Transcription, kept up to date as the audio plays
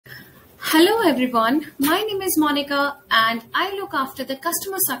Hello everyone, my name is Monica and I look after the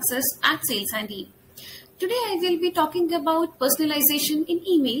customer success at Saleshandy. Today I will be talking about personalization in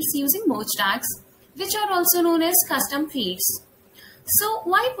emails using merge tags, which are also known as custom fields. So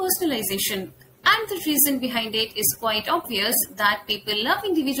why personalization? And the reason behind it is quite obvious that people love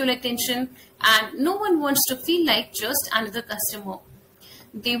individual attention and no one wants to feel like just another customer.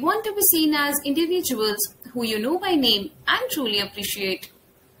 They want to be seen as individuals who you know by name and truly appreciate.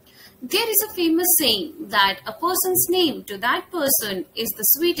 There is a famous saying that a person's name to that person is the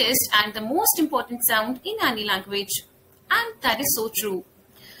sweetest and the most important sound in any language. And that is so true.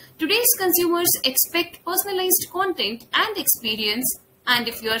 Today's consumers expect personalized content and experience, and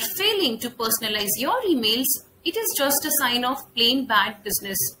if you are failing to personalize your emails, it is just a sign of plain bad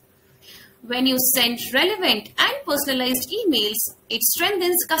business. When you send relevant and personalized emails, it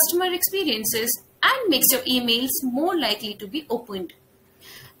strengthens customer experiences and makes your emails more likely to be opened.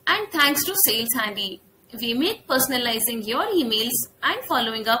 And thanks to Saleshandy, we make personalizing your emails and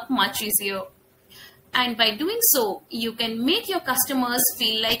following up much easier. And by doing so, you can make your customers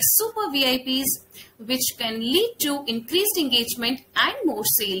feel like super VIPs, which can lead to increased engagement and more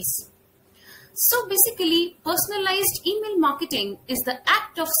sales. So basically, personalized email marketing is the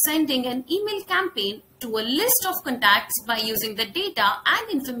act of sending an email campaign to a list of contacts by using the data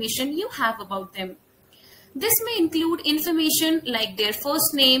and information you have about them. This may include information like their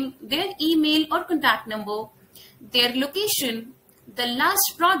first name, their email or contact number, their location, the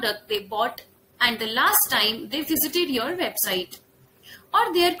last product they bought, and the last time they visited your website.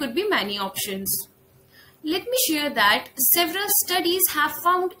 Or there could be many options. Let me share that several studies have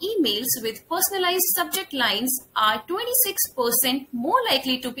found emails with personalized subject lines are 26% more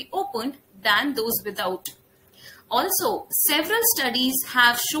likely to be opened than those without. Also, several studies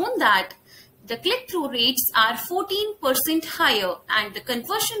have shown that the click-through rates are 14% higher and the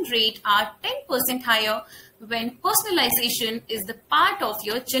conversion rate are 10% higher when personalization is the part of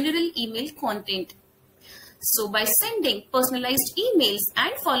your general email content. So by sending personalized emails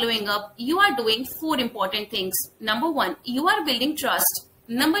and following up, you are doing 4 important things. Number 1, you are building trust.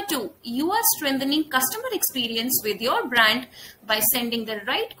 Number 2, you are strengthening customer experience with your brand by sending the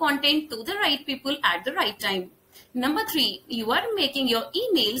right content to the right people at the right time. Number 3, you are making your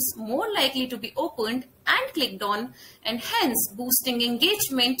emails more likely to be opened and clicked on, and hence boosting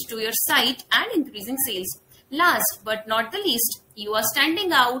engagement to your site and increasing sales. Last but not the least, you are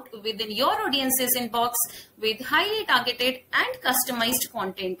standing out within your audience's inbox with highly targeted and customized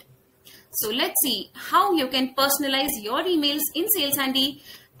content. So let's see how you can personalize your emails in Saleshandy,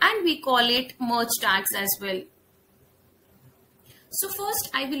 and we call it merge tags as well. So first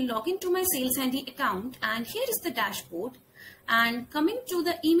I will log into my Saleshandy account, and here is the dashboard, and coming to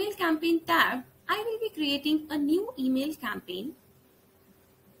the email campaign tab, I will be creating a new email campaign.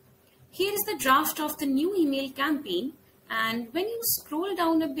 Here is the draft of the new email campaign, and when you scroll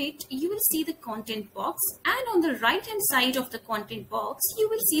down a bit, you will see the content box, and on the right hand side of the content box, you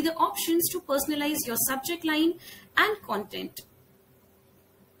will see the options to personalize your subject line and content.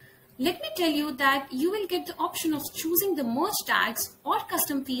 Let me tell you that you will get the option of choosing the merge tags or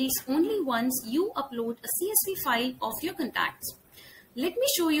custom fields only once you upload a CSV file of your contacts. Let me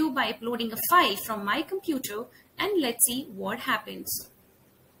show you by uploading a file from my computer, and let's see what happens.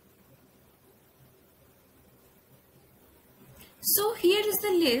 So here is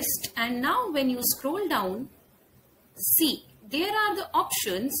the list, and now when you scroll down, see there are the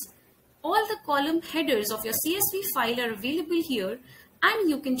options. All the column headers of your CSV file are available here, and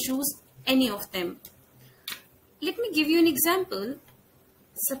you can choose any of them. Let me give you an example.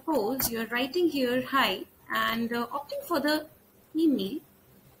 Suppose you're writing here hi and opting for the email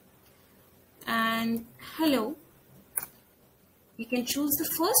and hello. You can choose the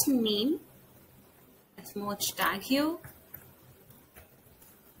first name. Let's merge tag here.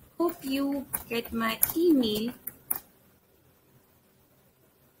 Hope you get my email.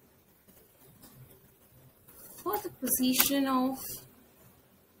 For the position of,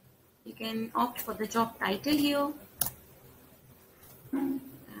 you can opt for the job title here, and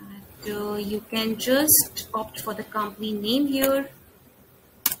you can just opt for the company name here.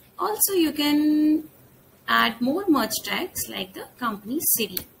 Also, you can add more merge tags like the company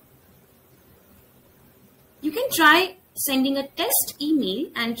city. You can try sending a test email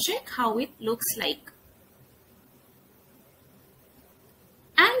and check how it looks like.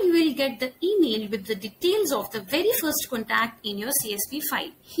 And you will get the email with the details of the very first contact in your CSV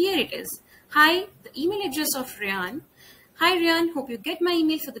file. Here it is. Hi, the email address of Ryan. Hi Ryan, hope you get my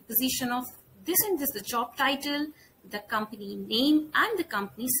email for the position of this and this, the job title, the company name and the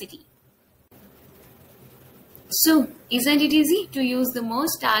company city. So, isn't it easy to use the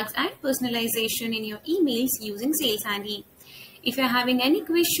merge tags and personalization in your emails using Saleshandy? If you're having any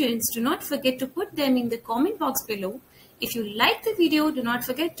questions, do not forget to put them in the comment box below. If you like the video, do not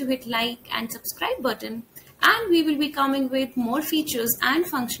forget to hit like and subscribe button, and we will be coming with more features and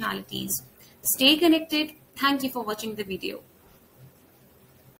functionalities. Stay connected. Thank you for watching the video.